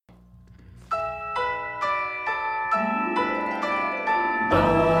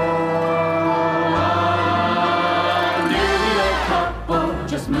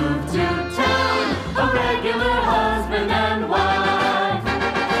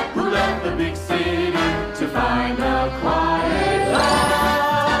the big city to find a quiet life.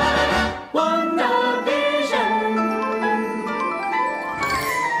 WandaVision.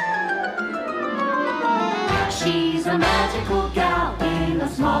 She's a magical gal in a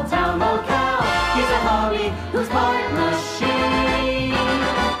small town locale. He's a hobby who's part machine.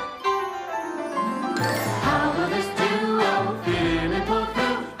 How will this duo fit and pull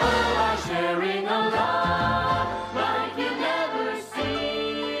through? Oh, by sharing a love like you've never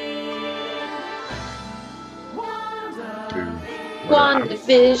seen.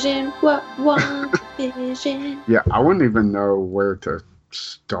 WandaVision. What WandaVision? Yeah, I wouldn't even know where to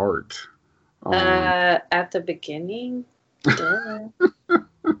start. At the beginning. Duh.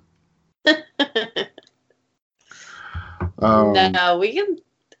 No, we can.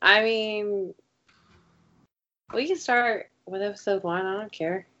 I mean, we can start with episode 1. I don't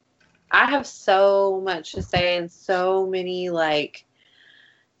care. I have so much to say and so many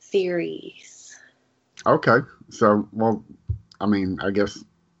theories. Okay, so I mean, I guess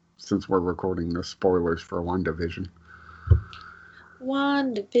since we're recording the spoilers for WandaVision.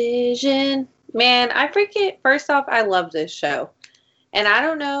 WandaVision. Man, I freaking, first off, I love this show. And I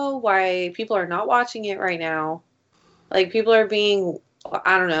don't know why people are not watching it right now. People are being,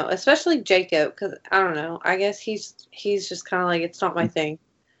 I don't know, especially Jacob, because I don't know. I guess he's just kind of it's not my thing.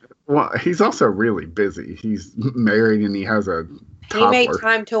 Well, he's also really busy. He's married and he has a toddler. He made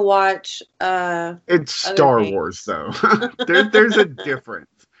time to watch. It's Star Wars, though. There's a difference.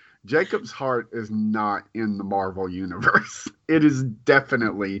 Jacob's heart is not in the Marvel universe. It is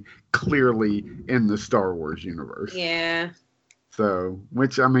definitely, clearly in the Star Wars universe. Yeah. So,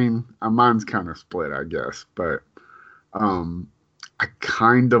 which, I mean, mine's kind of split, I guess. But I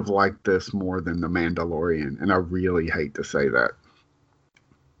kind of like this more than The Mandalorian. And I really hate to say that.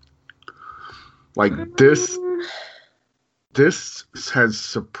 This has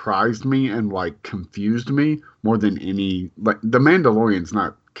surprised me and confused me more than any. The Mandalorian's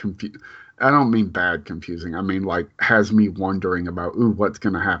not confused. I don't mean bad confusing. I mean has me wondering about what's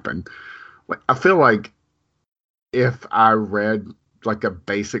gonna happen. I feel like if I read a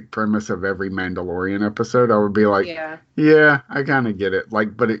basic premise of every Mandalorian episode, I would be yeah, I kind of get it.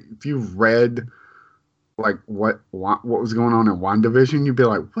 But if you read what was going on in WandaVision, you'd be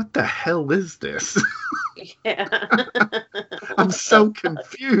like, what the hell is this? Yeah. I'm so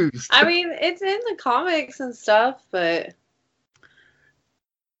confused. I mean, it's in the comics and stuff, but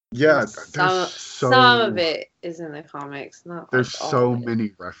yeah, some of it is in the comics. Not there's so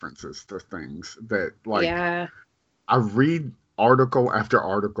many references to things that yeah. I read article after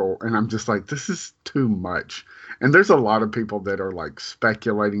article and I'm just like, this is too much. And there's a lot of people that are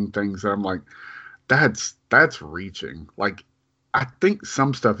speculating things that I'm like, that's reaching. I think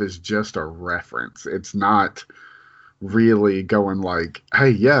some stuff is just a reference. It's not really going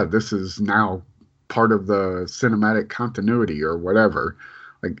hey, yeah, this is now part of the cinematic continuity or whatever.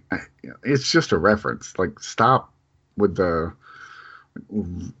 It's just a reference. Stop with the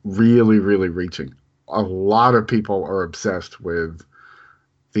really, really reaching. A lot of people are obsessed with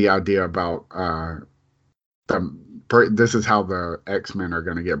the idea about this is how the X-Men are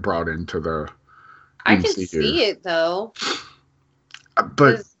going to get brought into the I can see it though.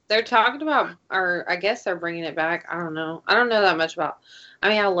 But they're talking about, or I guess they're bringing it back. I don't know. I don't know that much about. I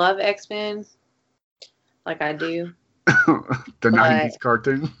mean, I love X-Men, I do. The 90s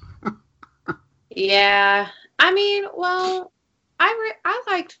cartoon. Yeah, I mean, well, I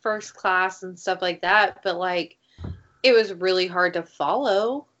liked First Class and stuff like that, but it was really hard to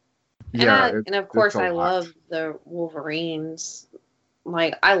follow. Yeah, and of course I love the Wolverines.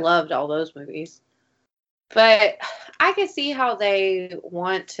 I loved all those movies. But I could see how they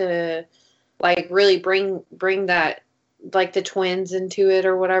want to really bring that the twins into it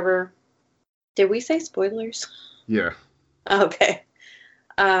or whatever. Did we say spoilers? Yeah. Okay.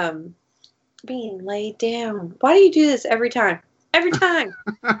 Being laid down. Why do you do this every time? Every time.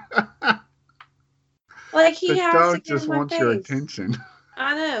 He the has dog to get just in my wants face. your attention.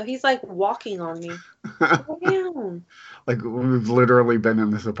 I know. He's walking on me. Go down. We've literally been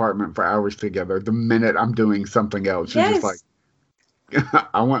in this apartment for hours together. The minute I'm doing something else, you're just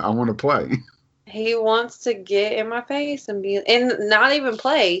I want to play. He wants to get in my face and not even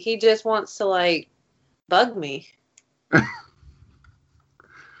play. He just wants to bug me.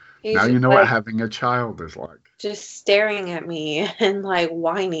 Now you know what having a child is like. Just staring at me and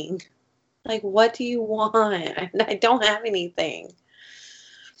whining. What do you want? I don't have anything.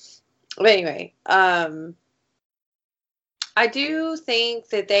 But anyway, I do think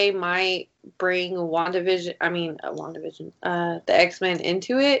that they might bring the X-Men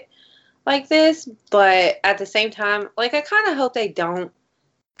into it like this, but at the same time, I kind of hope they don't,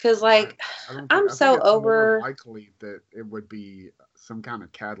 Because, like, I don't think, I'm I think so it's more over. likely that it would be some kind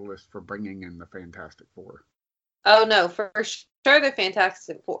of catalyst for bringing in the Fantastic Four. Oh, no, for sure the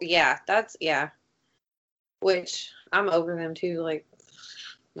Fantastic Four. Yeah, yeah. Which, I'm over them, too. Like,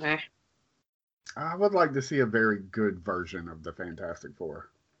 nah. I would like to see a very good version of the Fantastic Four.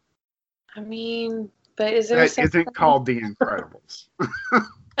 I mean, but is there That such isn't thing? called The Incredibles.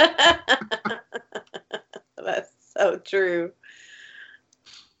 That's so true.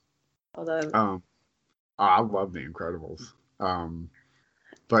 Hold on. I love The Incredibles.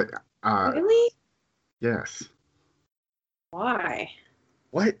 But Really? yes. Why?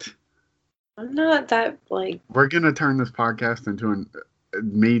 What? I'm not that, like, We're gonna turn this podcast into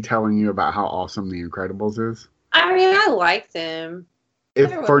me telling you about how awesome The Incredibles is. I mean, I like them. If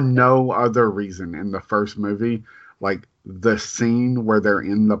They're for well- no other reason, in the first movie, like the scene where they're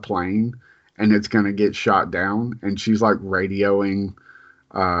in the plane and it's gonna get shot down, and she's like radioing,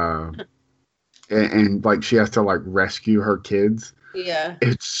 and like she has to like rescue her kids. Yeah.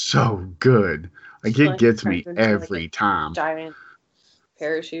 It's so good. Like She, it like, gets me turns into, like, every a time. giant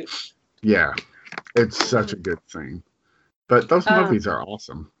parachute. Yeah, it's such a good scene. But those movies are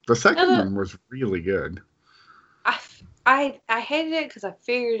awesome. The second no. one was really good. I hated it because I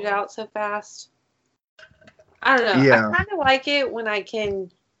figured it out so fast. I don't know. Yeah. I kind of like it when I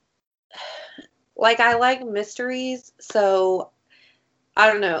can. Like, I like mysteries, so I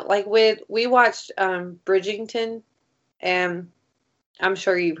don't know. Like, we watched Bridgerton, and I'm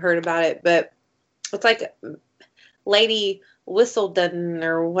sure you've heard about it, but it's like Lady Whistledown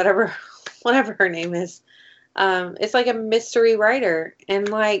or whatever her name is. It's like a mystery writer, and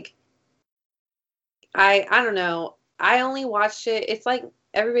like I don't know. I only watched it. It's like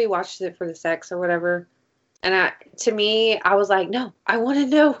everybody watches it for the sex or whatever. And I was like, no, I want to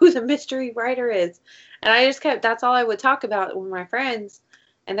know who the mystery writer is. And I just that's all I would talk about with my friends.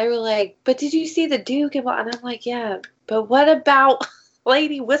 And they were like, but did you see the Duke? And I'm like, yeah, but what about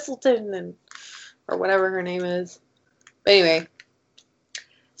Lady Whistledown or whatever her name is? But anyway,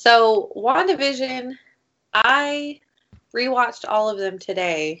 so WandaVision, I rewatched all of them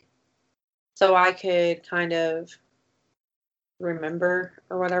today so I could kind of remember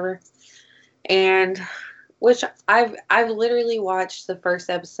or whatever. And which I've literally watched the first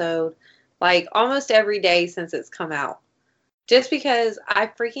episode like almost every day since it's come out. Just because I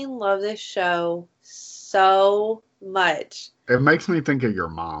freaking love this show so much. It makes me think of your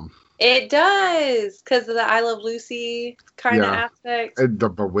mom. It does, because of the I Love Lucy kind of aspect. The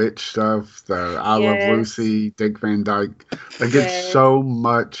Bewitched stuff, the I Love Yes. Lucy, Dick Van Dyke. Like Yes. it's so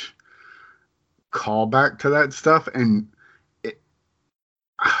much callback to that stuff, and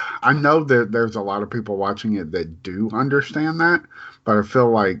I know that there's a lot of people watching it that do understand that, but I feel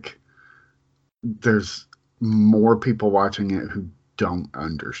like there's more people watching it who don't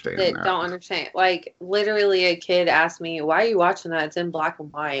understand That that. don't understand. Like, literally, a kid asked me, why are you watching that? It's in black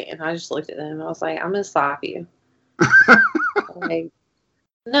and white. And I just looked at them and I was like, I'm going to slap you. Like,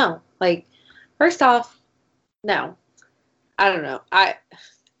 no. Like, first off, no. I don't know. I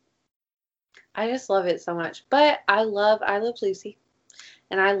just love it so much. But I love Lucy.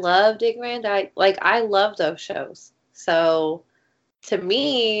 And I love Dick Van Dyke. Like, I love those shows. So, to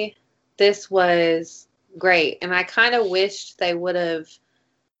me, this was great. And I kind of wished they would have.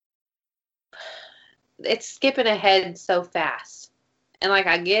 It's skipping ahead so fast. And, like,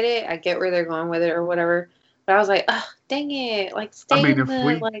 I get it. I get where they're going with it or whatever. But I was like, oh, dang it. Like, stay in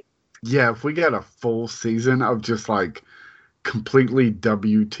the, if we get a full season of just, like, completely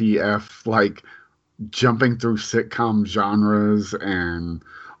WTF, like, jumping through sitcom genres and,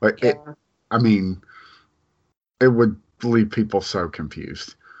 like, yeah. it would leave people so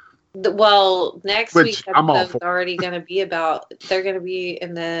confused. Well, next Which week's I'm all episode's for. already going to be about, they're going to be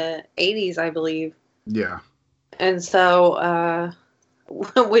in the 80s, I believe. Yeah. And so,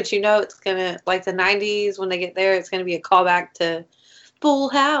 which, it's going to, like the 90s, when they get there, it's going to be a callback to Full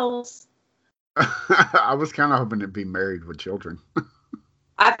House. I was kind of hoping it'd be Married with Children.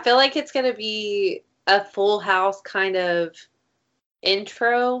 I feel like it's going to be a Full House kind of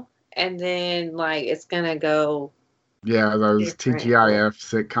intro, and then, like, it's going to go. Yeah, those different.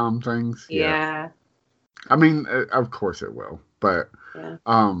 TGIF sitcom things. Yeah. I mean, of course it will, but Yeah.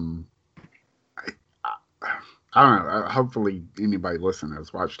 I don't know. Hopefully, anybody listening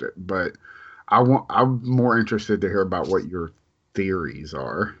has watched it, but I'm more interested to hear about what your theories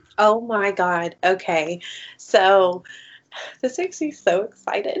are. Oh my God. Okay. So this makes me so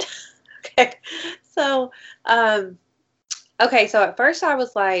excited. Okay. So, okay. So at first I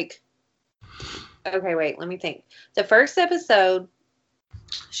was like, okay, wait, let me think. The first episode,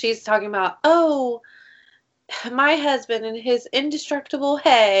 she's talking about, my husband and his indestructible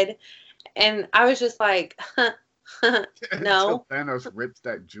head. And I was just like, no. Until Thanos rips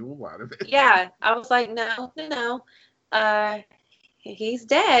that jewel out of it. Yeah, I was like, no. He's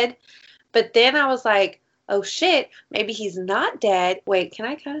dead. But then I was like, oh shit, maybe he's not dead. Wait, can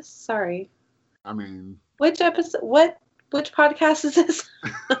I cuss? Sorry. I mean, Which episode? Which podcast is this?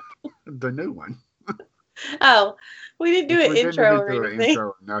 the new one. Oh, we didn't do an We intro didn't or do an anything. intro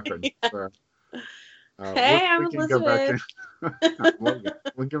or nothing. So, Hey, I'm we can go back Elizabeth.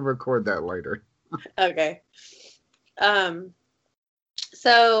 we can record that later. Okay.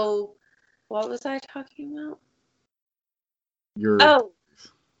 So what was I talking about? Oh,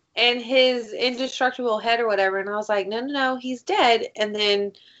 and his indestructible head or whatever. And I was like, no, he's dead. And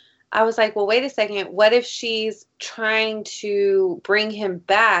then I was like, well, wait a second. What if she's trying to bring him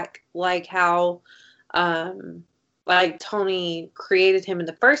back, like how, like Tony created him in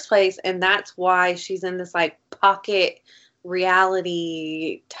the first place, and that's why she's in this like pocket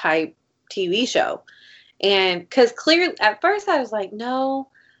reality type TV show. And because clearly, at first I was like, no,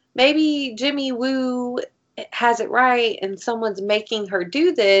 maybe Jimmy Woo has it right and someone's making her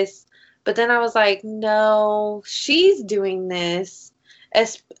do this. But then I was like, no, she's doing this.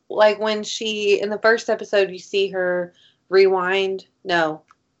 As like when she, in the first episode, you see her rewind. No.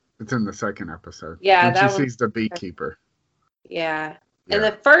 It's in the second episode. Yeah, when that she sees the beekeeper. Yeah. Yeah. And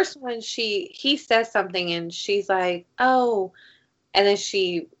the first one, he says something and she's like, oh, and then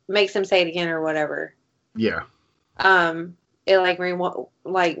she makes him say it again or whatever. Yeah. It like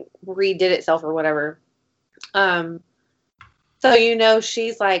redid itself or whatever. So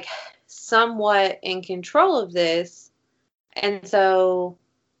she's like somewhat in control of this, and so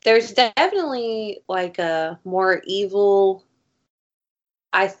there's definitely like a more evil,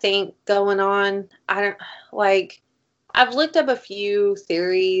 I think, going on. I've looked up a few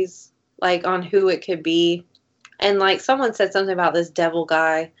theories like on who it could be, and like someone said something about this devil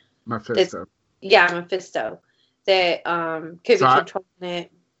guy. Mephisto. Mephisto. That could be controlling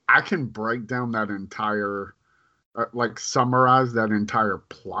it. I can break down that entire, summarize that entire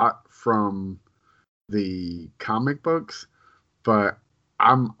plot from the comic books, but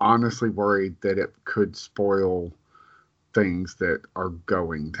I'm honestly worried that it could spoil things that are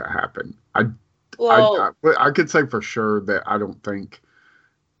going to happen. I could say for sure that I don't think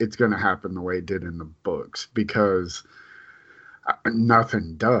it's going to happen the way it did in the books, because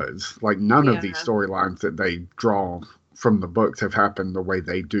nothing does. Like, none of these storylines that they draw from the books have happened the way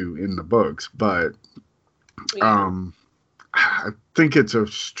they do in the books. But I think it's a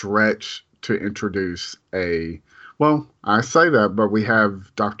stretch to introduce I say that, but we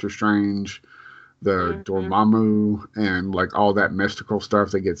have Doctor Strange, the Dormammu, and like all that mystical stuff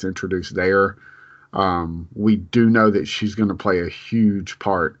that gets introduced there. We do know that she's going to play a huge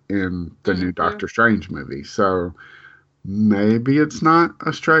part in the new Doctor Strange movie. So maybe it's not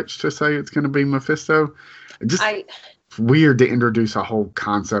a stretch to say it's going to be Mephisto. It's weird to introduce a whole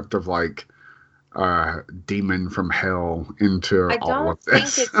concept of like demon from hell into all of this. I don't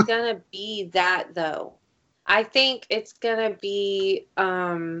think it's going to be that, though. I think it's going to be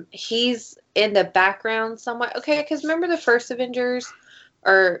he's in the background somewhat. Okay, because remember the first Avengers?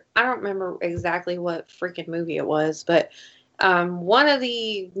 Or I don't remember exactly what freaking movie it was, but one of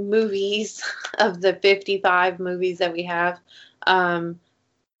the movies of the 55 movies that we have,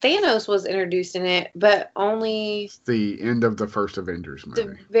 Thanos was introduced in it, but only the end of the first Avengers movie.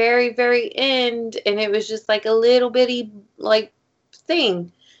 The very, very end, and it was just like a little bitty like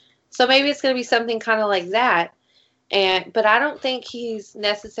thing. So maybe it's going to be something kind of like that. But I don't think he's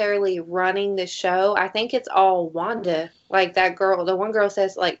necessarily running the show. I think it's all Wanda. Like that girl, the one girl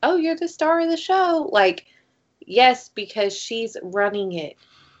says like, "Oh, you're the star of the show." Like, yes, because she's running it.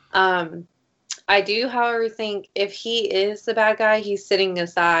 I do, however, think if he is the bad guy, he's sitting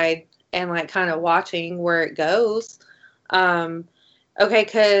aside and like kind of watching where it goes. Okay,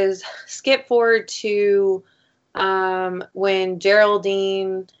 because skip forward to when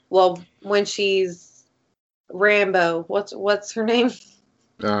Geraldine, when she's Rambo, what's her name?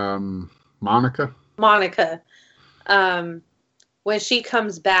 Monica. When she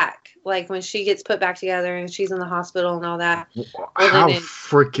comes back, like when she gets put back together and she's in the hospital and all that. How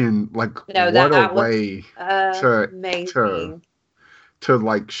freaking what a way to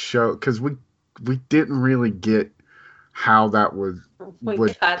like show, because we didn't really get how that would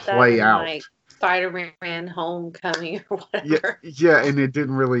play out. Like Spider-Man Homecoming or whatever. Yeah, and it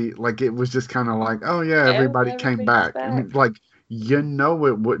didn't really, like, it was just kind of like, oh yeah, everybody came back. I mean, like,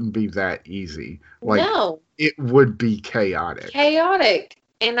 it wouldn't be that easy. Like, no. It would be chaotic.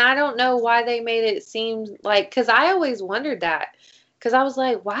 And I don't know why they made it seem like, because I always wondered that. Because I was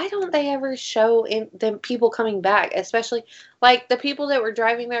like, why don't they ever show them people coming back, especially like the people that were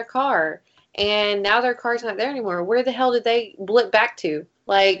driving their car, and now their car's not there anymore. Where the hell did they blip back to?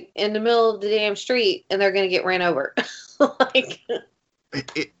 Like in the middle of the damn street, and they're gonna get ran over. Like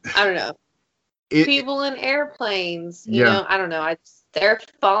I don't know. People in airplanes, you know, I don't know. They're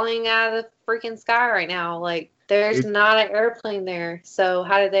falling out of the freaking sky right now. Like there's not an airplane there, so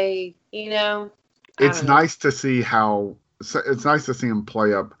how do they, you know? It's nice to see how. It's nice to see him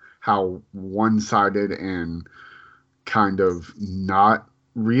play up how one-sided and kind of not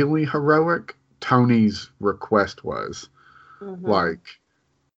really heroic Tony's request was. Mm-hmm. Like,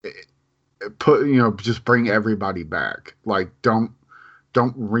 just bring everybody back. Like, don't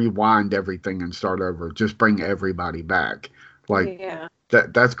rewind everything and start over. Just bring everybody back. Like,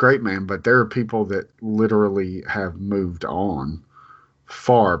 that's great, man. But there are people that literally have moved on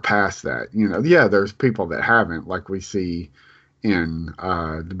far past that. You know, there's people that haven't, like we see in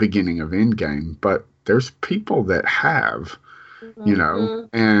the beginning of Endgame, but there's people that have, you know,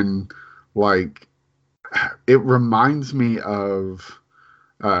 and like it reminds me of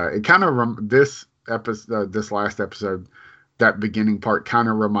it kind of this last episode, that beginning part kind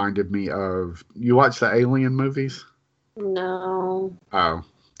of reminded me of, you watch the Alien movies? No. Oh.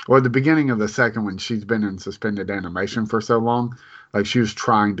 Well, at the beginning of the second one, she's been in suspended animation for so long. Like, she was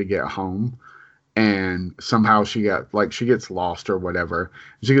trying to get home, and somehow she gets lost or whatever.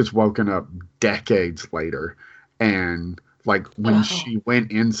 She gets woken up decades later. And, like, when she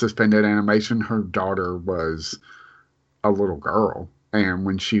went in suspended animation, her daughter was a little girl. And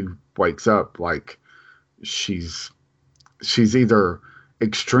when she wakes up, like, she's either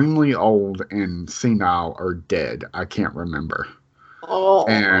extremely old and senile or dead. I can't remember. Oh,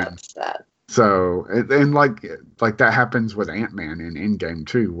 that's sad. So, and like that happens with Ant-Man in Endgame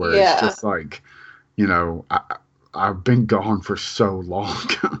too, where it's just like, you know, I've been gone for so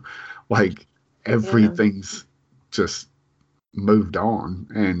long. Like, everything's just moved on,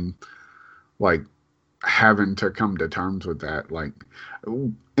 and like having to come to terms with that. Like,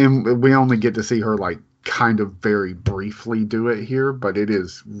 and we only get to see her like kind of very briefly do it here, but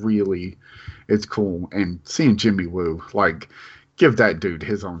it's cool. And seeing Jimmy Woo, like, give that dude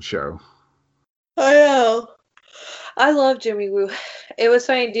his own show. I know. I love Jimmy Woo. It was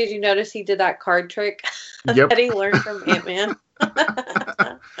funny. Did you notice he did that card trick that he learned from Ant-Man?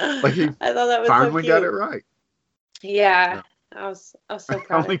 Like, he I thought that was finally so got it right. Yeah. I was so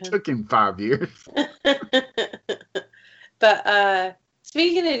proud It only took him 5 years. But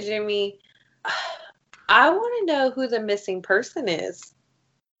speaking of Jimmy, I want to know who the missing person is.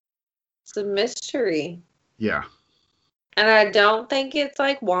 It's a mystery. Yeah. And I don't think it's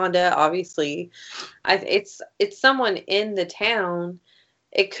like Wanda, obviously. It's someone in the town.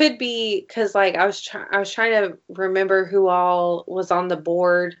 It could be because, like, I was trying to remember who all was on the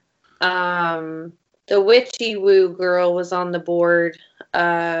board. The Witchy Woo girl was on the board.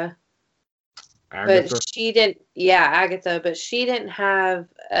 Agatha. But she didn't. Yeah, Agatha. But she didn't have.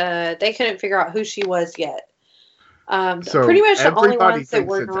 They couldn't figure out who she was yet. So pretty much the only ones that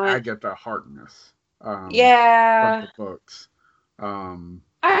were not. Agatha Harkness. Yeah. From the books.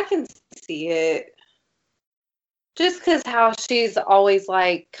 I can see it. Just because how she's always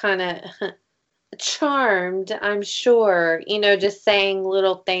like kind of charmed, I'm sure. You know, just saying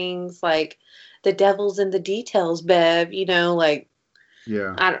little things like the devil's in the details, Bev. You know, like,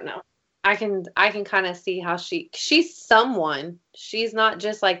 yeah. I don't know. I can kind of see how she's someone. She's not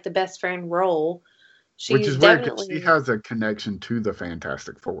just like the best friend role. Which is weird because she has a connection to the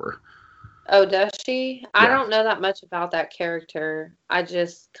Fantastic Four. Oh, does she? Yeah. I don't know that much about that character. I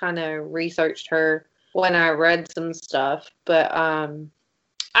just kind of researched her when I read some stuff. But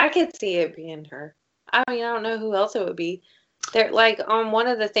I could see it being her. I mean, I don't know who else it would be. There, like, on one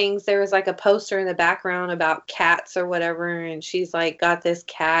of the things, there was like a poster in the background about cats or whatever, and she's like got this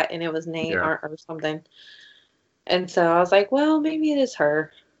cat, and it was named or something. And so I was like, well, maybe it is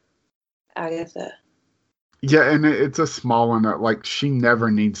her. Agatha. Yeah, and it's a small enough, like, she never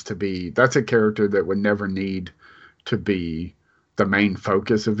needs to be, that's a character that would never need to be the main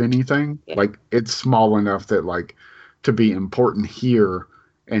focus of anything. Yeah. Like, it's small enough that, like, to be important here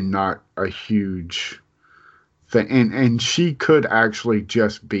and not a huge thing. And she could actually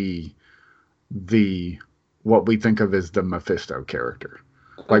just be what we think of as the Mephisto character.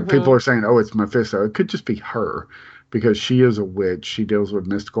 Like, people are saying, oh, it's Mephisto. It could just be her. Because she is a witch. She deals with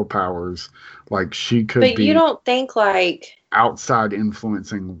mystical powers. Like, she could be... But you don't think, like... outside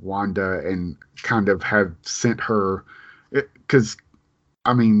influencing Wanda and kind of have sent her... Because,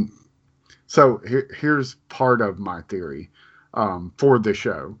 I mean... So, here's part of my theory for the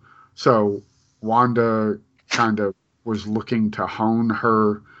show. So, Wanda kind of was looking to hone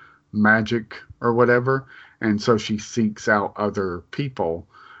her magic or whatever, and so she seeks out other people,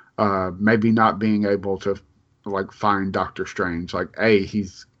 maybe not being able to like find Doctor Strange. Like,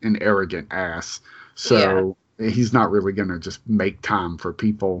 he's an arrogant ass, so he's not really gonna just make time for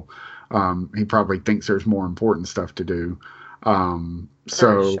people. He probably thinks there's more important stuff to do.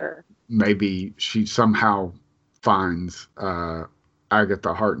 So sure. maybe she somehow finds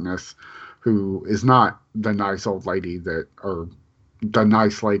Agatha Harkness, who is not the nice old lady or the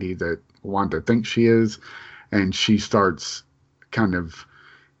nice lady that Wanda thinks she is, and she starts kind of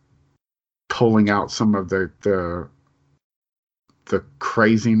pulling out some of the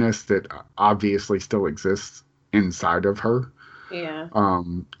craziness that obviously still exists inside of her. Yeah.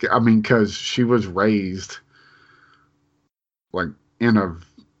 I mean, because she was raised like in a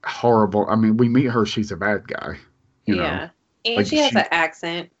horrible. I mean, we meet her; she's a bad guy. You know, And like she has an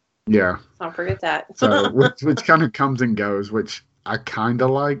accent. Yeah. Don't forget that. So which kind of comes and goes, which I kind of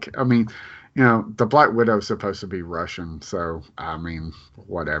like. I mean, the Black Widow's supposed to be Russian, so I mean,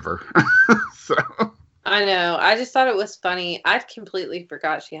 whatever. So I know. I just thought it was funny. I completely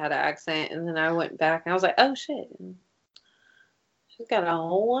forgot she had an accent, and then I went back and I was like, oh shit. She's got a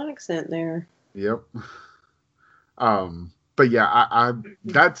whole accent there. Yep. But yeah, I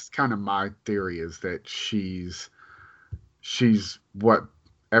that's kind of my theory, is that she's what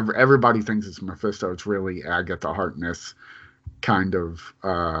everybody thinks is Mephisto. It's really Agatha Harkness kind of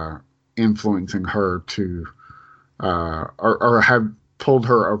influencing her to or have pulled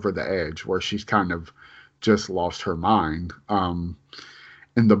her over the edge, where she's kind of just lost her mind. In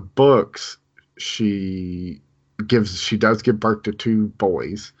the books, she does give birth to two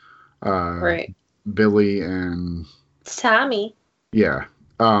boys, Right. Billy and Tommy. Yeah.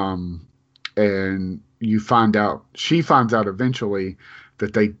 And she finds out eventually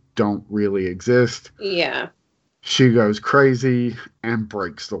that they don't really exist. Yeah. She goes crazy and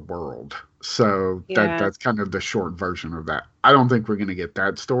breaks the world. So that's kind of the short version of that. I don't think we're going to get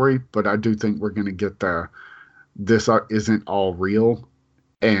that story, but I do think we're going to get this isn't all real,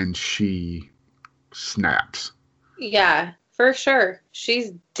 and she snaps. Yeah, for sure.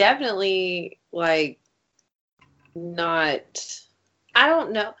 She's definitely like not. I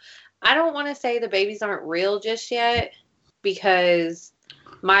don't know. I don't want to say the babies aren't real just yet, because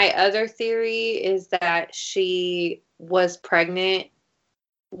my other theory is that she was pregnant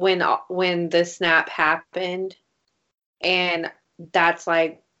when the snap happened, and that's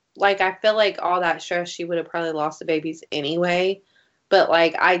like I feel like all that stress, she would have probably lost the babies anyway. But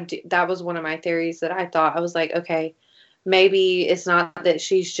like that was one of my theories that I thought. I was like, okay, maybe it's not that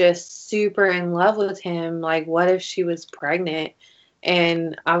she's just super in love with him. Like, what if she was pregnant?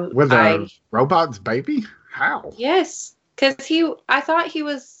 And with a robot's baby? How? Yes, because I thought he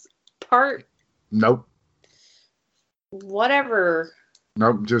was part. Nope. Whatever.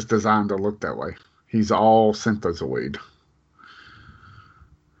 Nope, just designed to look that way. He's all synthezoid.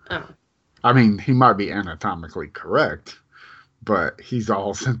 Oh. I mean, he might be anatomically correct, but he's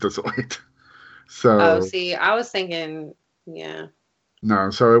all synthezoid. So. See, I was thinking, yeah.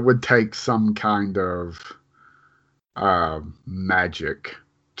 No, so it would take some kind of magic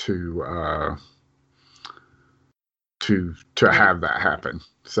to have that happen.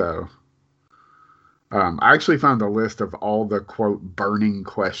 So I actually found a list of all the quote burning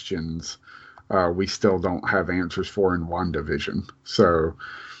questions we still don't have answers for in WandaVision. So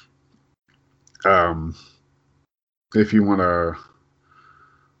if you want to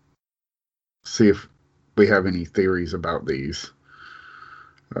see if we have any theories about these.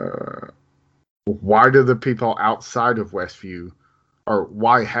 Why do the people outside of Westview, or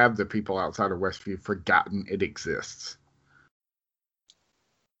why have the people outside of Westview forgotten it exists?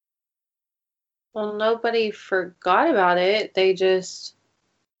 Well, nobody forgot about it. They just...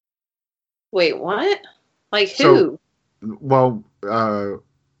 Wait, what? Like, who? Well,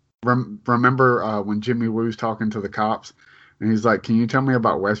 remember when Jimmy Woo's talking to the cops, and he's like, can you tell me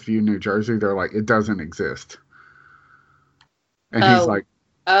about Westview, New Jersey? They're like, it doesn't exist. And he's like,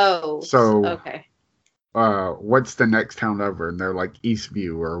 so okay. What's the next town over? And they're like,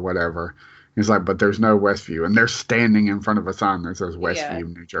 Eastview or whatever. He's like, but there's no Westview. And they're standing in front of a sign that says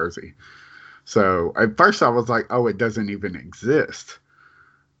Westview, New Jersey. So at first I was like, oh, it doesn't even exist.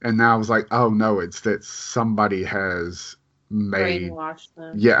 And now I was like, oh, no, it's that somebody has brainwashed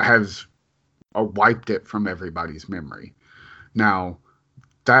them. Yeah, has wiped it from everybody's memory. Now,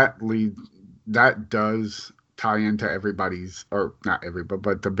 that does tie into everybody's, or not everybody,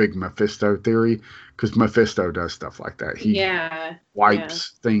 but the big Mephisto theory, because Mephisto does stuff like that. He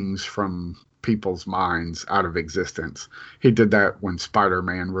wipes things from people's minds out of existence. He did that when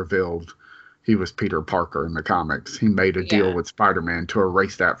Spider-Man revealed he was Peter Parker in the comics. He made a deal Yeah. with Spider-Man to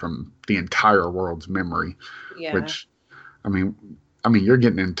erase that from the entire world's memory. Yeah. Which, I mean, you're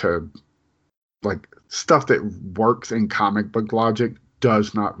getting into like stuff that works in comic book logic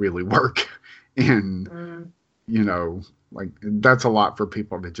does not really work in, Mm. like that's a lot for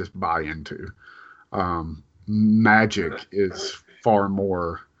people to just buy into. Magic is far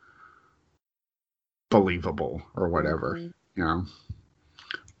more believable or whatever, Mhm.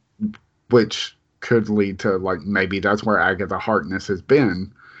 Which could lead to like maybe that's where Agatha Harkness has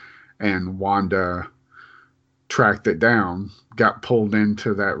been, and Wanda tracked it down, got pulled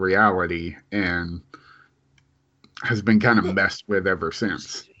into that reality, and has been kind of messed with ever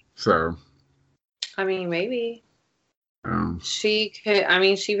since. So, I mean, maybe um, she could. I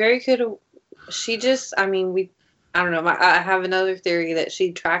mean, she very could have. She just. I mean, I don't know. I have another theory that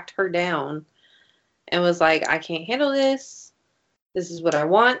she tracked her down and was like, "I can't handle this. This is what I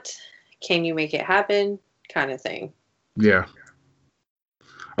want. Can you make it happen?" Kind of thing. yeah.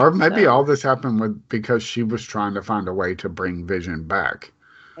 Or maybe So all this happened because she was trying to find a way to bring Vision back.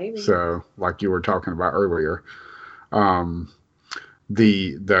 maybe. So, like you were talking about earlier, um,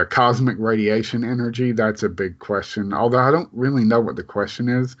 the cosmic radiation energy, that's a big question. Although I don't really know what the question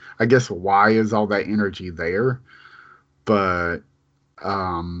is. I guess why is all that energy there? But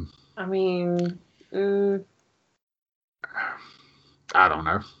I mean, I don't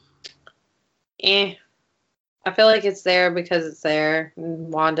know. I feel like it's there because it's there.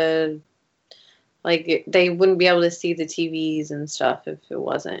 And Wanda, like, they wouldn't be able to see the TVs and stuff if it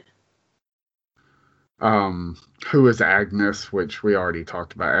wasn't. Who is Agnes, which we already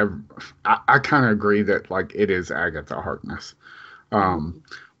talked about. I kind of agree that like it is Agatha Harkness.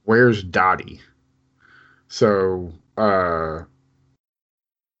 Where's Dottie? So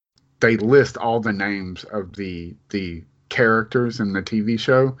they list all the names of the characters in the TV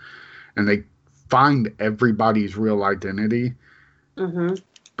show, and they find everybody's real identity,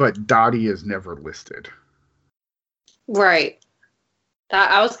 but Dottie is never listed. Right.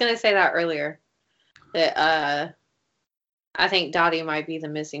 I was gonna say that earlier. That I think Dottie might be the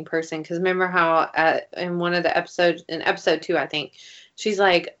missing person, because remember how in one of the episodes, in episode 2, I think, she's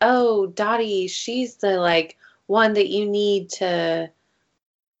like, "Oh, Dottie, she's the like one that you need to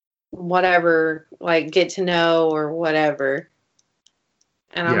whatever, like get to know or whatever."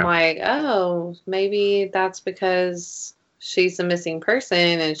 And I'm Yeah. like, "Oh, maybe that's because she's the missing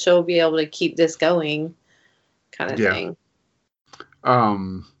person and she'll be able to keep this going," kind of Yeah. thing.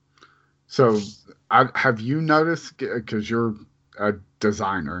 So have you noticed, because you're a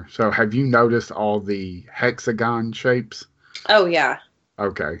designer, so have you noticed all the hexagon shapes? Oh yeah.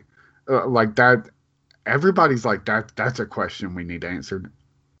 Okay. Like that, everybody's like, that's a question we need answered.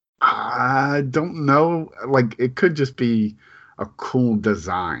 I don't know. Like, it could just be a cool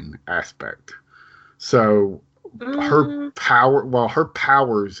design aspect. So her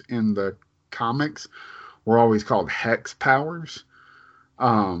powers in the comics were always called hex powers.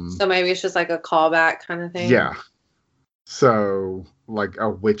 So maybe it's just like a callback kind of thing. Yeah. So like a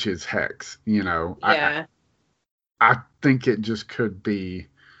witch's hex, Yeah. I think it just could be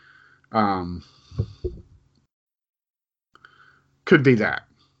that.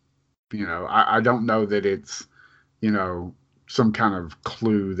 I don't know that it's, some kind of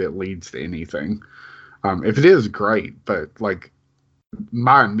clue that leads to anything. If it is, great, but like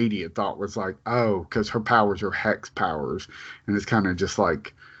my immediate thought was like, oh, because her powers are hex powers, and it's kind of just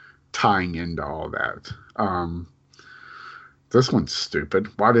like tying into all that. This one's stupid.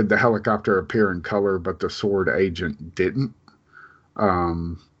 Why did the helicopter appear in color but the sword agent didn't?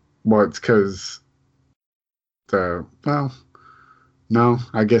 Well, it's because no,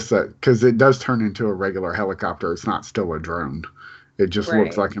 I guess that because it does turn into a regular helicopter. It's not still a drone. It just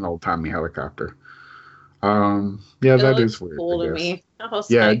looks Right. like an old timey helicopter. It That looks is weird. cool I to guess. me. I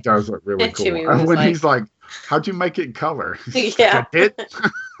was Yeah, like, it does look really and cool. Jimmy was When like- he's like, "How'd you make it color?" He's Yeah. like, I did.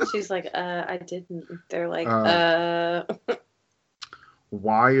 she's like, I didn't. They're like,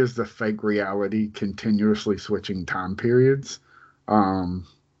 Why is the fake reality continuously switching time periods? Well,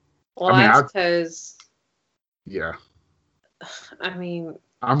 I mean, that's because, yeah, I mean,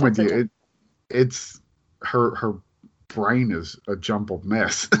 I'm with that's you. It's her brain is a jumbled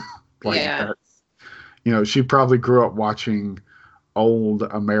mess. Like yeah. that. She probably grew up watching old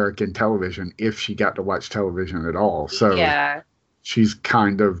American television, if she got to watch television at all. So Yeah. she's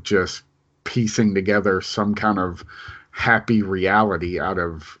kind of just piecing together some kind of happy reality out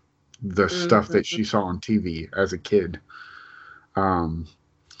of the stuff that she saw on TV as a kid.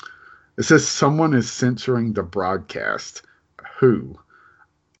 It says someone is censoring the broadcast. Who?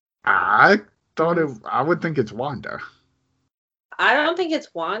 I would think it's Wanda. I don't think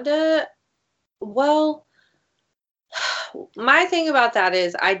it's Wanda. Well, my thing about that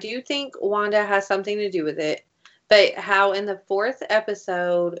is I do think Wanda has something to do with it. But how in the fourth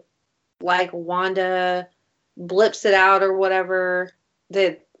episode, like Wanda blips it out or whatever,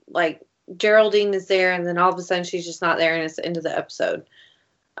 that like Geraldine is there and then all of a sudden she's just not there and it's the end of the episode.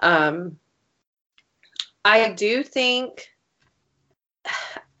 I do think,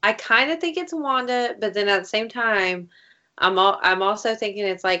 I kind of think it's Wanda, but then at the same time, I'm also thinking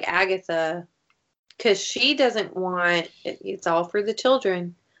it's like Agatha, because she doesn't want, it's all for the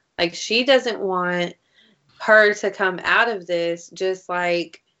children. Like, she doesn't want her to come out of this just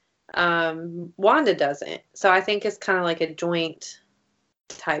like Wanda doesn't. So I think it's kind of like a joint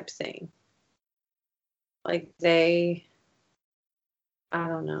type thing. Like I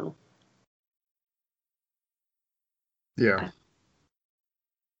don't know. Yeah.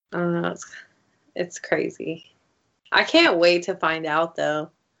 I don't know. It's crazy. I can't wait to find out though.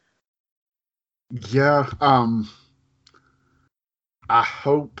 Yeah. I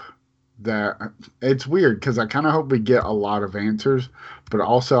hope that it's weird because I kind of hope we get a lot of answers, but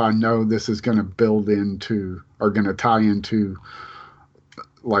also I know this is going to build into or going to tie into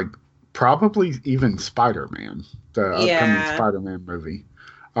like probably even Spider-Man, the upcoming Spider-Man movie.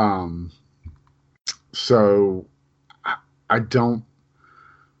 So I don't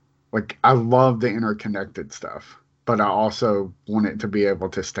like, I love the interconnected stuff, but I also want it to be able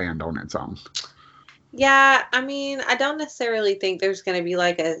to stand on its own. Yeah, I mean, I don't necessarily think there's going to be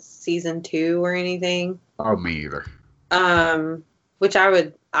like a season 2 or anything. Oh, me either. Which I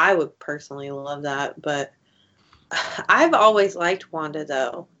would personally love that, but I've always liked Wanda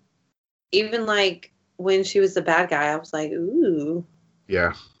though. Even like when she was the bad guy, I was like, ooh.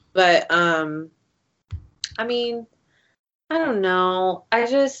 Yeah. But I mean, I don't know.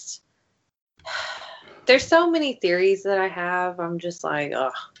 There's so many theories that I have. I'm just like,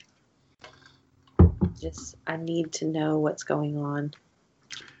 ugh. I need to know what's going on.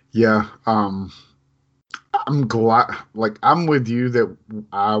 Yeah. I'm glad, like, I'm with you that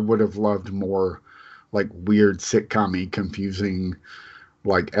I would have loved more like weird sitcom-y, confusing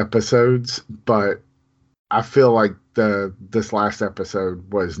like episodes, but I feel like this last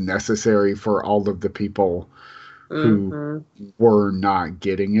episode was necessary for all of the people who were not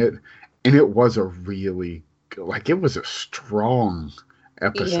getting it. And it was a really, like, it was a strong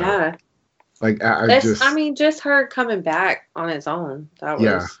episode. Yeah. Like, just her coming back on its own. That was.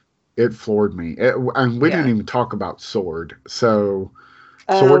 Yeah, it floored me. And we didn't even talk about SWORD. So,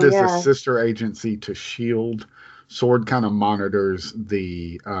 SWORD is the sister agency to SHIELD. SWORD kind of monitors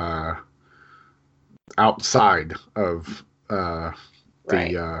the outside of the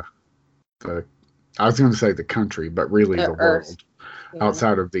I was going to say the country, but really the world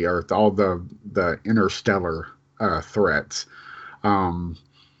outside of the Earth, all the interstellar threats,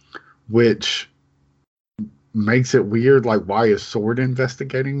 which makes it weird. Like, why is SWORD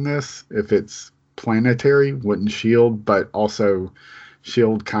investigating this if it's planetary? Wouldn't SHIELD? But also,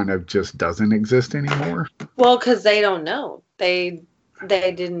 SHIELD kind of just doesn't exist anymore. Well, because they don't know. They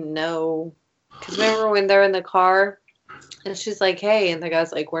didn't know. Because remember when they're in the car and she's like, hey, and the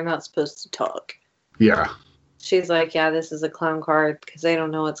guy's like, we're not supposed to talk. Yeah. She's like, yeah, this is a clown car because they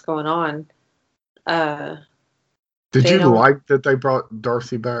don't know what's going on. Did you like that they brought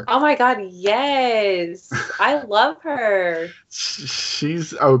Darcy back? Oh my God, yes. I love her.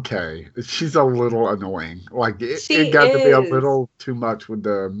 She's okay. She's a little annoying. Like, it got to be a little too much with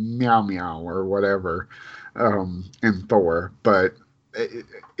the meow meow or whatever in Thor. But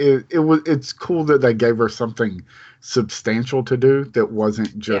it's cool that they gave her something substantial to do that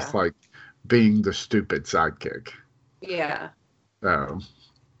wasn't just like being the stupid sidekick. Yeah. So,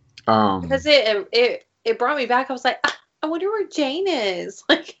 because it brought me back. I was like, I wonder where Jane is.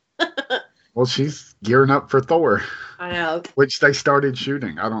 Like, well, she's gearing up for Thor. I know. Which they started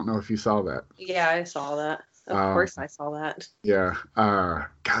shooting. I don't know if you saw that. Yeah, I saw that. Of course I saw that. Yeah.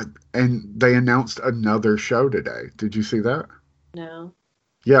 God. And they announced another show today. Did you see that? No.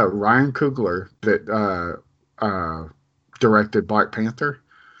 Yeah, Ryan Coogler, that directed Black Panther,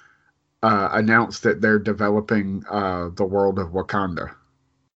 announced that they're developing the world of Wakanda.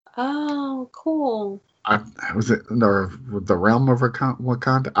 Oh, cool. Was it the realm of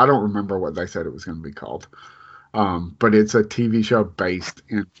Wakanda? I don't remember what they said it was going to be called. But it's a TV show based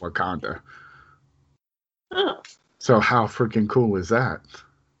in Wakanda. Oh. So how freaking cool is that?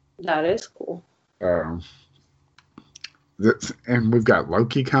 That is cool. And we've got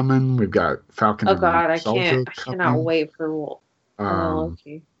Loki coming. We've got Falcon. Oh God, I cannot wait for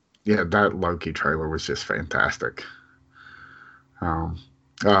Loki. Yeah, that Loki trailer was just fantastic.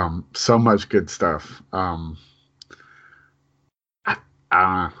 So much good stuff.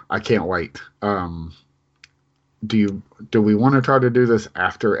 I can't wait. Do we want to try to do this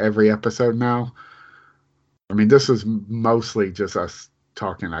after every episode now? I mean, this is mostly just us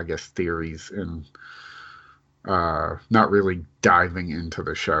talking, I guess, theories and not really diving into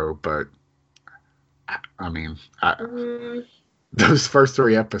the show. But I mean, those first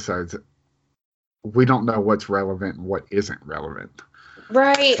 3 episodes, we don't know what's relevant and what isn't relevant.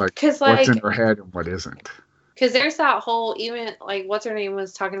 Right, because what's in her head and what isn't. Because there's that whole, even like what's her name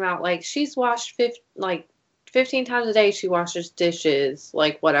was talking about, like she's washed 15 times a day. She washes dishes,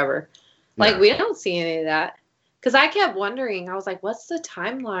 like whatever. Like we don't see any of that. Because I kept wondering, I was like, what's the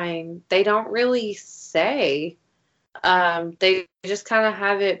timeline? They don't really say. They just kind of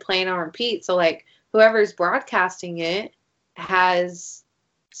have it playing on repeat. So like whoever's broadcasting it has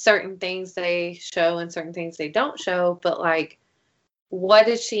certain things they show and certain things they don't show. But like, what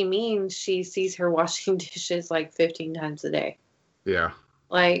does she mean? She sees her washing dishes like 15 times a day. Yeah.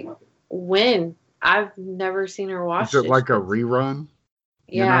 Like when? I've never seen her wash. Is it like a rerun?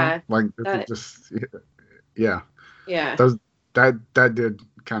 Yeah. Like just yeah. Yeah. That did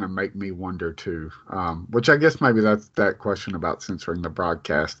kind of make me wonder too. Which I guess maybe that's that question about censoring the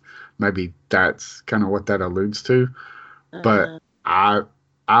broadcast. Maybe that's kind of what that alludes to. But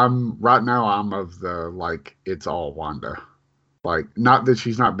I'm right now I'm of the like it's all Wanda. Like not that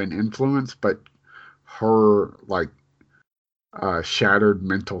she's not been influenced, but her like shattered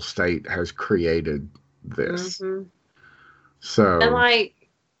mental state has created this. Mm-hmm. So and like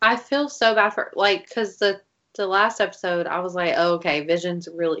I feel so bad for like because the last episode I was like, oh, okay, Vision's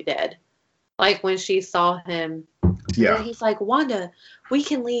really dead. Like when she saw him, and he's like, Wanda, we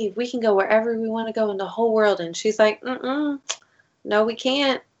can leave, we can go wherever we want to go in the whole world, and she's like, no, we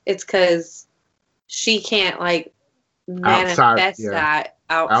can't. It's because she can't like manifest that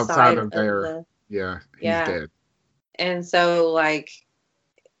outside of there. He's dead. And so, like,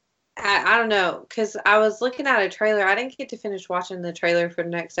 I don't know, because I was looking at a trailer. I didn't get to finish watching the trailer for the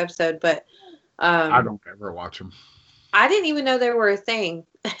next episode, but I don't ever watch them. I didn't even know they were a thing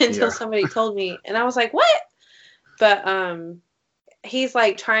until somebody told me, and I was like, "What?" But he's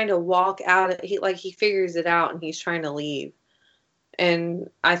like trying to walk out. He figures it out, and he's trying to leave. And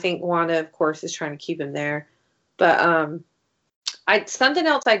I think Wanda, of course, is trying to keep him there. But something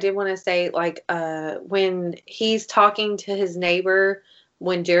else I did want to say, like when he's talking to his neighbor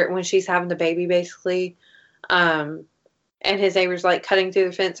when she's having the baby, basically, and his neighbor's like cutting through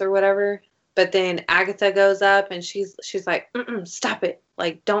the fence or whatever. But then Agatha goes up and she's like, stop it!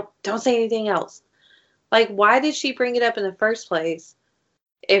 Like don't say anything else. Like why did she bring it up in the first place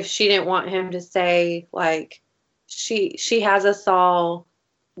if she didn't want him to say like she has us all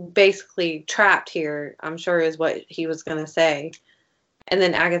basically trapped here? I'm sure is what he was gonna say. And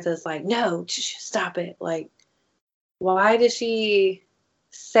then Agatha's like, no, stop it. Like, why did she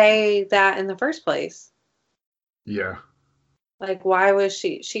say that in the first place? Yeah. Like, why was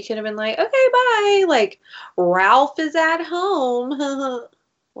she could have been like, okay, bye. Like, Ralph is at home.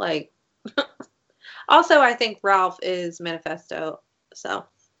 Like, also, I think Ralph is Manifesto. So.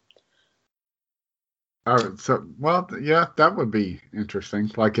 Oh, so, well, yeah, that would be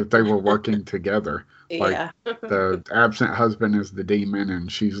interesting. Like, if they were working together. Like, the absent husband is the demon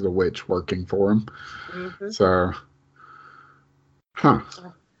and she's the witch working for him. Mm-hmm. So,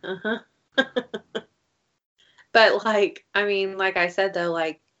 But, like, I mean, like I said, though,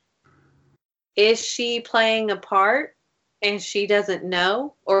 like, is she playing a part and she doesn't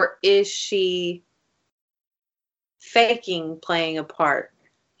know? Or is she faking playing a part?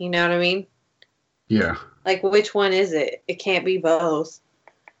 You know what I mean? Yeah. Like, which one is it? It can't be both.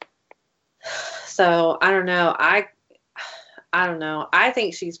 So, I don't know. I don't know. I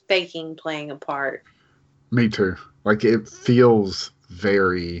think she's faking playing a part. Me too. Like, it feels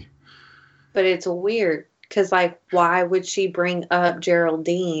very... But it's weird. Because, like, why would she bring up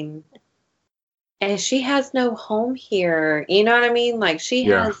Geraldine? And she has no home here. You know what I mean? Like, she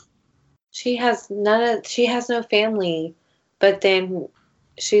has no family. But then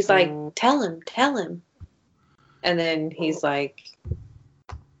she's like, tell him. And then he's like,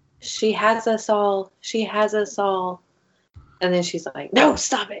 she has us all. And then she's like, no,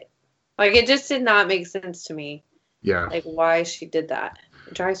 stop it. Like, it just did not make sense to me. Yeah. Like, why she did that.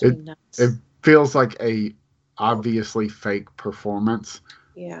 It drives me nuts. It feels like a obviously fake performance.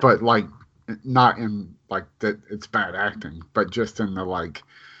 Yeah. But, like, not in, like, that it's bad acting, but just in the, like,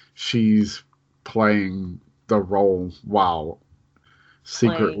 she's playing the role while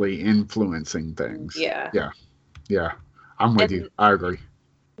secretly influencing things. Yeah. Yeah. I'm with you. I agree.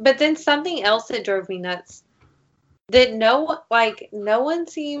 But then something else that drove me nuts that no one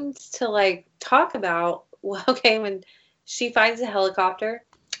seems to like talk about. Well, okay, when she finds a helicopter.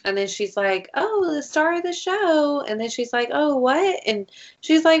 And then she's like, oh, the star of the show. And then she's like, oh, what? And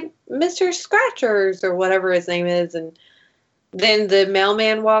she's like, Mr. Scratchers or whatever his name is. And then the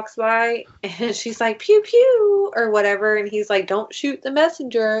mailman walks by and she's like, pew, pew, or whatever. And he's like, don't shoot the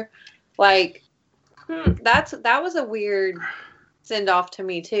messenger. Like, that was a weird send off to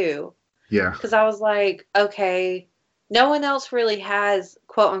me, too. Yeah. Because I was like, okay, no one else really has,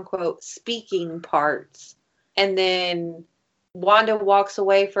 quote unquote, speaking parts. And then Wanda walks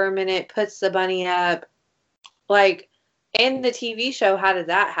away for a minute, puts the bunny up. Like, in the TV show, how did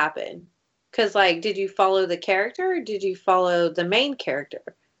that happen? Because, like, did you follow the character or did you follow the main character?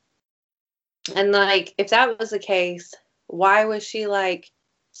 And, like, if that was the case, why was she like,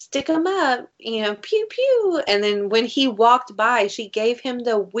 stick 'em up, you know, pew pew? And then when he walked by, she gave him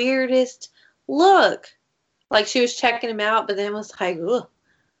the weirdest look. Like, she was checking him out, but then was like, ugh.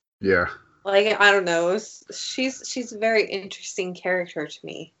 Yeah. Like, I don't know. She's a very interesting character to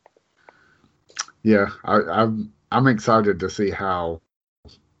me. Yeah. I'm excited to see how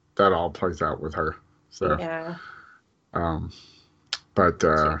that all plays out with her. So Yeah. But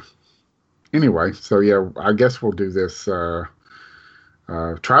anyway, so yeah, I guess we'll do this. Try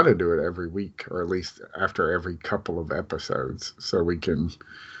to do it every week, or at least after every couple of episodes, so we can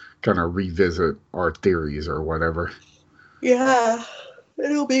kind of revisit our theories or whatever. Yeah.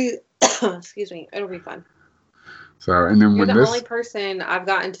 It'll be excuse me, it'll be fun. So, and then You're when the this, only person I've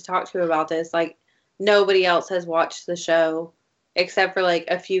gotten to talk to about this. Like, nobody else has watched the show except for like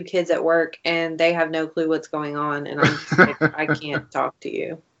a few kids at work, and they have no clue what's going on. And I'm just like, I can't talk to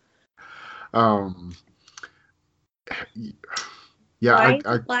you. Yeah, Why is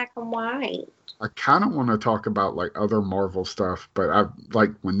it black and white? I kind of want to talk about like other Marvel stuff, but I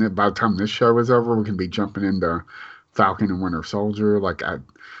like by the time this show is over, we can be jumping into Falcon and Winter Soldier. Like, I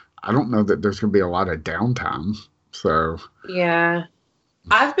don't know that there's going to be a lot of downtime. So Yeah.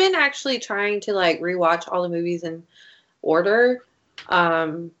 I've been actually trying to like rewatch all the movies in order.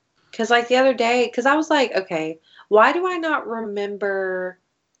 Cause like the other day, cause I was like, okay, why do I not remember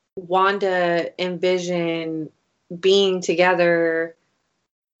Wanda and Vision being together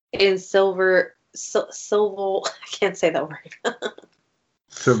in Civil, I can't say that word.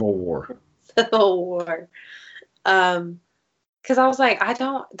 Civil War. Civil War. Because I was like,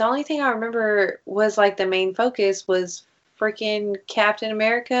 the only thing I remember was like the main focus was freaking Captain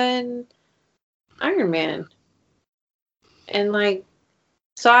America and Iron Man. And like,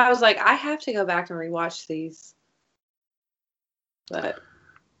 so I was like, I have to go back and rewatch these. But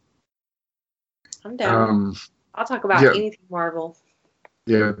I'm down. I'll talk about anything Marvel.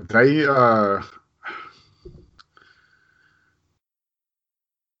 Yeah, they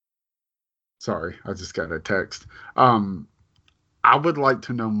sorry, I just got a text. I would like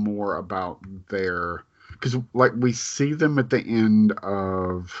to know more about because like we see them at the end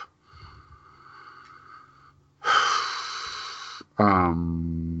of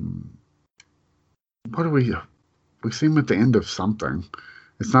what do we see them at the end of something.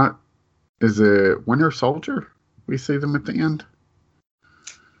 It's not, is it Winter Soldier? We see them at the end?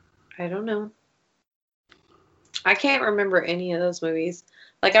 I don't know. I can't remember any of those movies.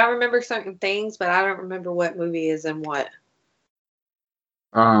 Like, I remember certain things, but I don't remember what movie is in what.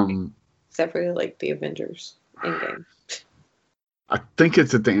 Except for like the Avengers Endgame. I think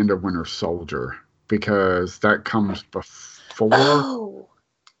it's at the end of Winter Soldier because that comes before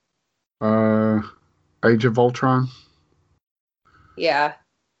Age of Ultron. Yeah.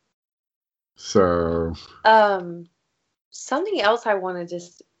 So something else I wanted to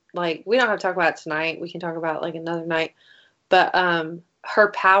like, we don't have to talk about it tonight. We can talk about it like another night. But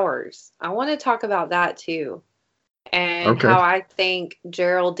her powers. I want to talk about that too. And how I think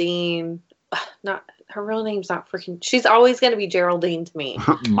Geraldine, not her real name's not freaking, she's always going to be Geraldine to me.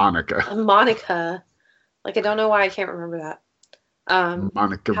 Monica. Like, I don't know why I can't remember that.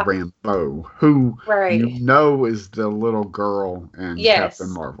 Monica Rambeau, who you know is the little girl in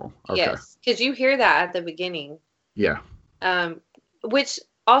Captain Marvel. Okay. Yes, because you hear that at the beginning. Yeah. Which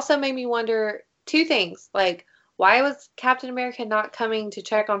also made me wonder two things. Like, why was Captain America not coming to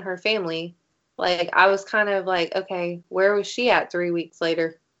check on her family? Like, I was kind of like, okay, where was she at 3 weeks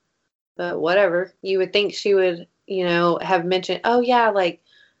later? But whatever. You would think she would, you know, have mentioned, oh, yeah, like,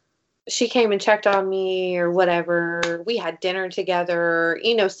 she came and checked on me or whatever. We had dinner together,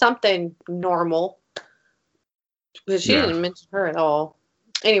 you know, something normal. But she didn't mention her at all.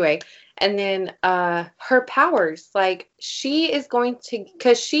 Anyway, and then her powers, like, she is going to,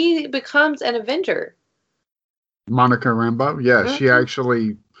 because she becomes an Avenger. Monica Rambeau? Yeah, she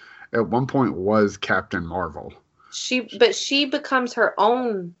actually, at one point, was Captain Marvel. But she becomes her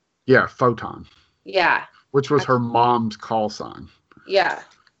own. Yeah, Photon. Yeah. which was her mom's call sign. Yeah.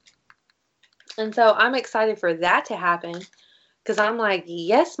 And so I'm excited for that to happen because I'm like,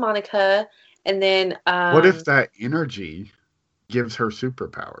 yes, Monica. And then, What if that energy gives her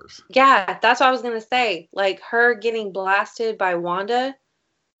superpowers? yeah, that's what I was going to say. Like her getting blasted by Wanda.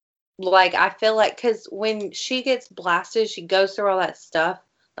 Like, I feel like, because when she gets blasted, she goes through all that stuff,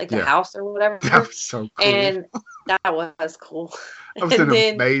 like the Yeah. house or whatever. That was so cool. And that was cool. That was And an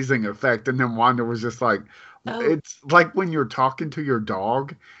then, amazing effect. And then Wanda was just like, oh, it's like when you're talking to your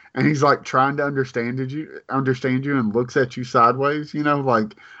dog and he's like trying to understand you and looks at you sideways,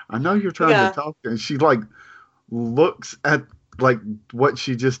 like, I know you're trying yeah. to talk. And she like looks at like what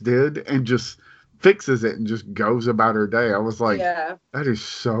she just did and just fixes it and just goes about her day. I was like, Yeah. that is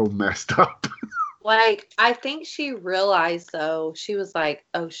so messed up. Like, I think she realized, though, she was like,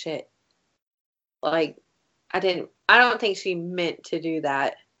 oh, shit. Like, I don't think she meant to do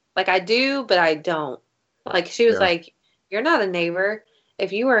that. Like, I do, but I don't. Like, she was Yeah. like, you're not a neighbor.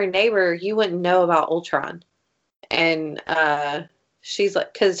 If you were a neighbor, you wouldn't know about Ultron. And she's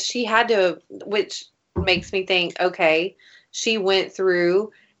like, because she had to, which makes me think, okay, she went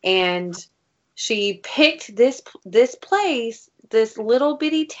through and she picked this place, this little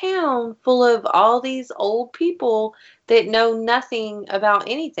bitty town full of all these old people that know nothing about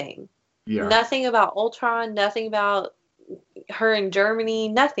anything. Yeah. Nothing about Ultron, nothing about her in Germany,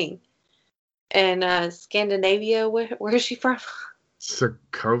 nothing. And Scandinavia, where is she from?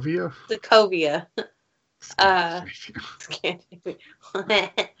 Sokovia? Sokovia. Scandinavia.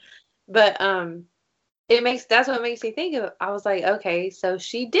 But that's what makes me think of. I was like, okay, so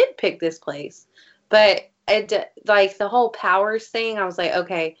she did pick this place, but like the whole powers thing. I was like,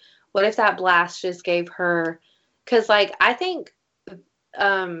 okay, what if that blast just gave her? Because like I think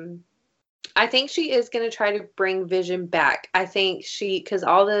she is gonna try to bring Vision back. I think because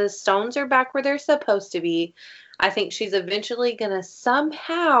all the stones are back where they're supposed to be. I think she's eventually gonna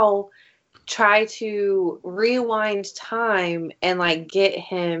somehow try to rewind time and like get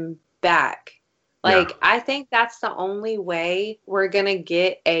him back. Like, Yeah. I think that's the only way we're gonna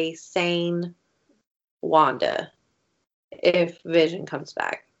get a sane Wanda if Vision comes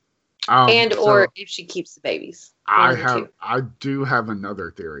back. Or if she keeps the babies. I do have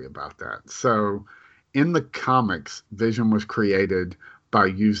another theory about that. So in the comics, Vision was created by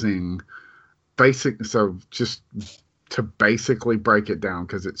using just to basically break it down,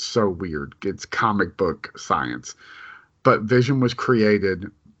 because it's so weird. It's comic book science. But Vision was created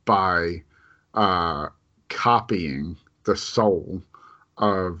by copying the soul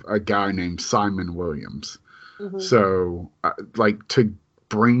of a guy named Simon Williams. Mm-hmm. So, like, to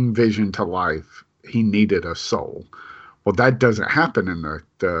bring Vision to life, he needed a soul. Well, that doesn't happen in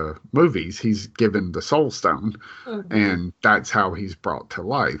the movies. He's given the Soul Stone, Mm-hmm. and that's how he's brought to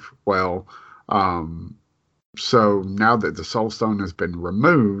life. Well, so now that the Soul Stone has been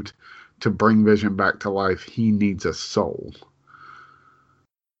removed, to bring Vision back to life, he needs a soul,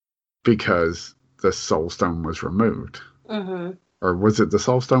 because the Soul Stone was removed. Mm-hmm. Or was it the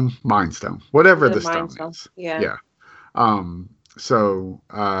Soul Stone? Mind Stone. Whatever the stone is. Yeah. So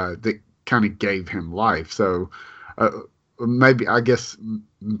that kind of gave him life. So maybe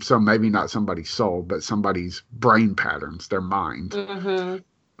not somebody's soul, but somebody's brain patterns, their mind.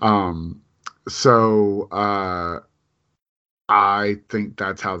 Mm-hmm. So I think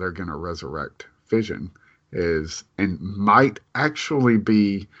that's how they're going to resurrect Vision, and might actually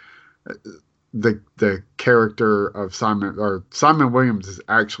be the character of Simon Williams is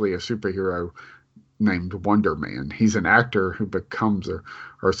actually a superhero named Wonder Man. He's an actor who becomes or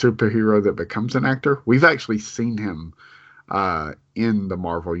a superhero that becomes an actor. We've actually seen him in the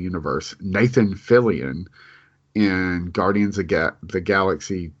Marvel Universe. Nathan Fillion in Guardians of the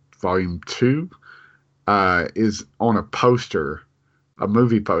Galaxy Volume 2 is on a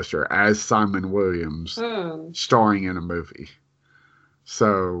movie poster as Simon Williams starring in a movie.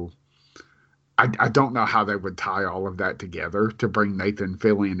 So I don't know how they would tie all of that together to bring Nathan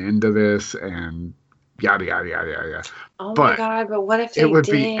Fillion into this and yada, yada, yada, yada. Oh my God, but what if they did? It would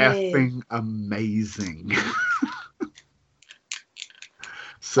be effing amazing.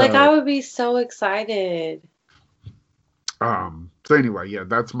 So, like, I would be so excited. So anyway, yeah,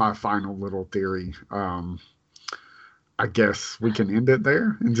 that's my final little theory. I guess we can end it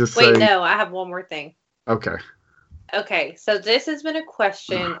there and just Wait, say... no, I have one more thing. Okay, so this has been a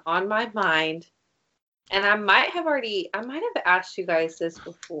question on my mind, and I might have asked you guys this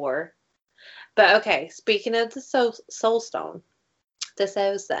before. But okay, speaking of the Soul Stone,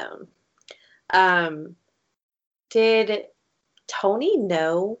 did Tony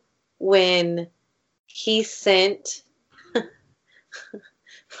know when he sent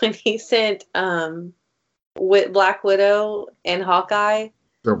with Black Widow and Hawkeye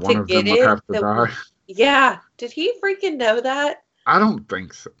That one to of get them would it. have to die. Yeah. Did he freaking know that? I don't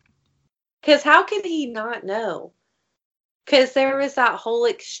think so. Because how could he not know? Because there was that whole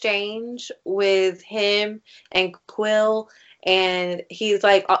exchange with him and Quill, and he's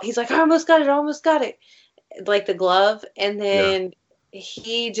like, I almost got it, I almost got it, like the glove, and then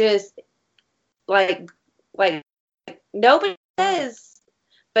he just like nobody says,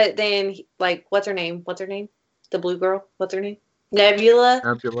 but then like what's her name? The blue girl. What's her name? Nebula.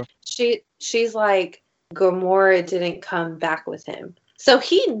 Nebula. She's like Gamora didn't come back with him, so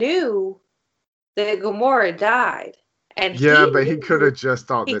he knew that Gamora died. And Yeah, but he could have just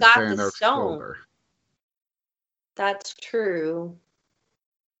thought he that got the Thanos stone. killed her. That's true.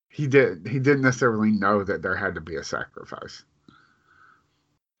 He didn't necessarily know that there had to be a sacrifice.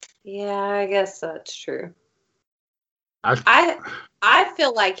 Yeah, I guess that's true. I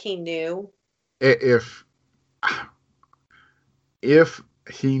feel like he knew. If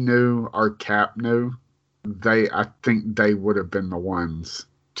he knew or Cap knew, I think they would have been the ones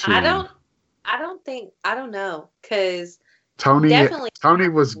to. I don't know, because Tony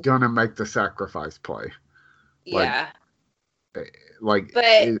was gonna make the sacrifice play. Yeah. Like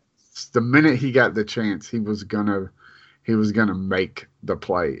but the minute he got the chance, he was gonna make the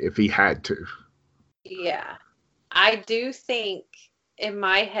play if he had to. Yeah. I do think, in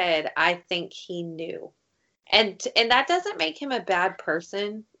my head, I think he knew. And that doesn't make him a bad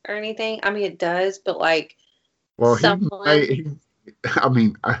person or anything. I mean, it does, but like, well, the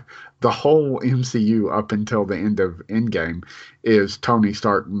whole MCU up until the end of Endgame is Tony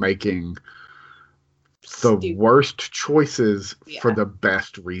Stark making the worst choices for the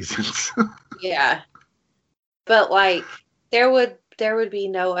best reasons. Yeah. But like, there would be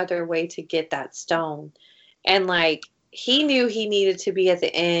no other way to get that stone. And like, he knew he needed to be at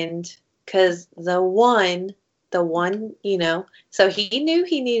the end because the one, so he knew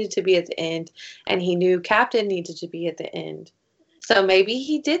he needed to be at the end, and he knew Captain needed to be at the end. So maybe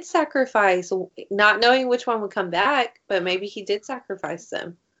he did sacrifice, not knowing which one would come back, but maybe he did sacrifice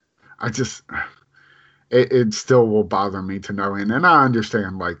them. It still will bother me to know. And I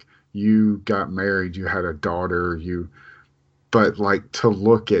understand, like, you got married, you had a daughter, but like, to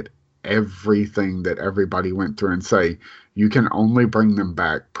look at everything that everybody went through and say, you can only bring them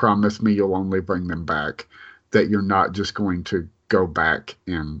back. Promise me you'll only bring them back. That you're not just going to go back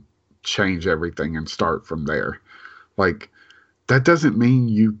and change everything and start from there. Like, that doesn't mean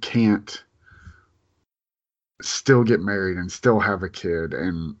you can't still get married and still have a kid,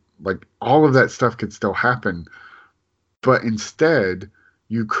 and like, all of that stuff could still happen. But instead,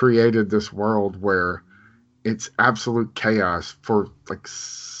 you created this world where it's absolute chaos for like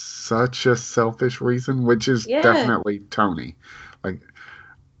such a selfish reason, which is definitely Tony. Like,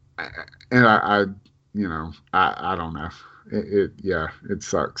 and I don't know. It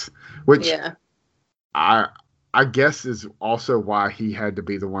sucks. Which I guess is also why he had to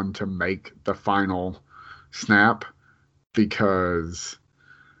be the one to make the final snap, because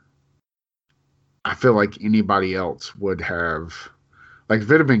I feel like anybody else would have, like,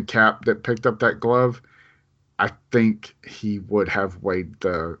 if it had been Cap that picked up that glove, I think he would have weighed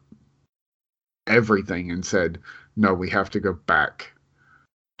everything and said, no, we have to go back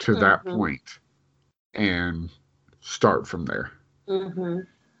to that point and start from there.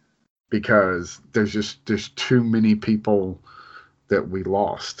 Because there's too many people that we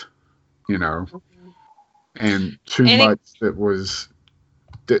lost, and too much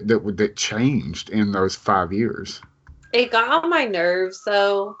that changed in those 5 years. It got on my nerves,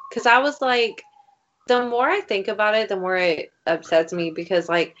 though, because I was like, the more I think about it, the more it upsets me, because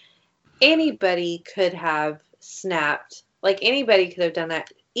like, anybody could have snapped. Like, anybody could have done that.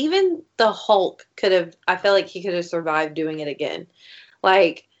 Even the Hulk could have. I feel like he could have survived doing it again.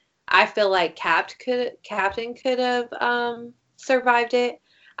 Like, I feel like Captain could have survived it.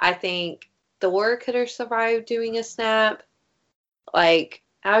 I think Thor could have survived doing a snap. Like,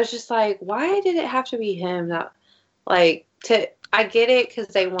 I was just like, why did it have to be him? Not like I get it, because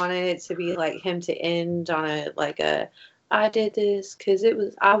they wanted it to be like him to end on I did this because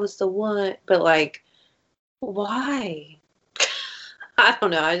I was the one, but like, why? I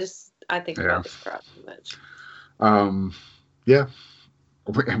don't know. I think about this crap too much. Yeah.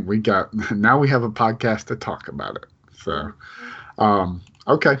 We now we have a podcast to talk about it. So,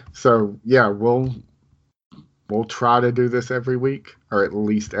 okay. So yeah, we'll try to do this every week, or at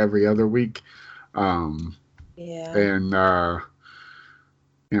least every other week. And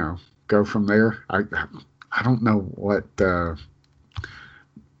go from there. I don't know what I'm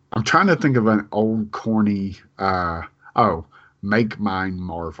trying to think of an old corny Make Mine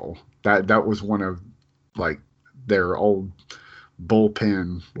Marvel. That was one of like their old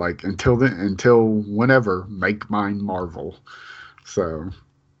bullpen. Like until whenever, make mine Marvel. So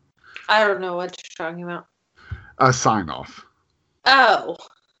I don't know what you're talking about. a sign off. Oh,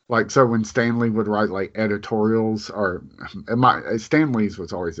 Like, so when Stanley would write like editorials, or Stanley's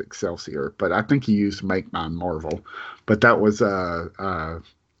was always Excelsior, but I think he used Make Mine Marvel. But that was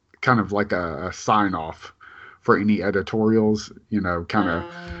kind of like a sign off for any editorials, kind of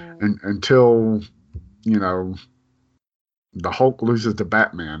until, you know, the Hulk loses to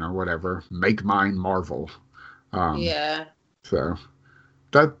Batman or whatever, Make Mine Marvel. yeah, So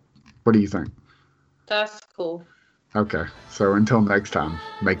what do you think? that's cool. Okay, so until next time,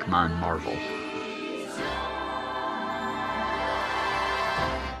 Make Mine Marvel.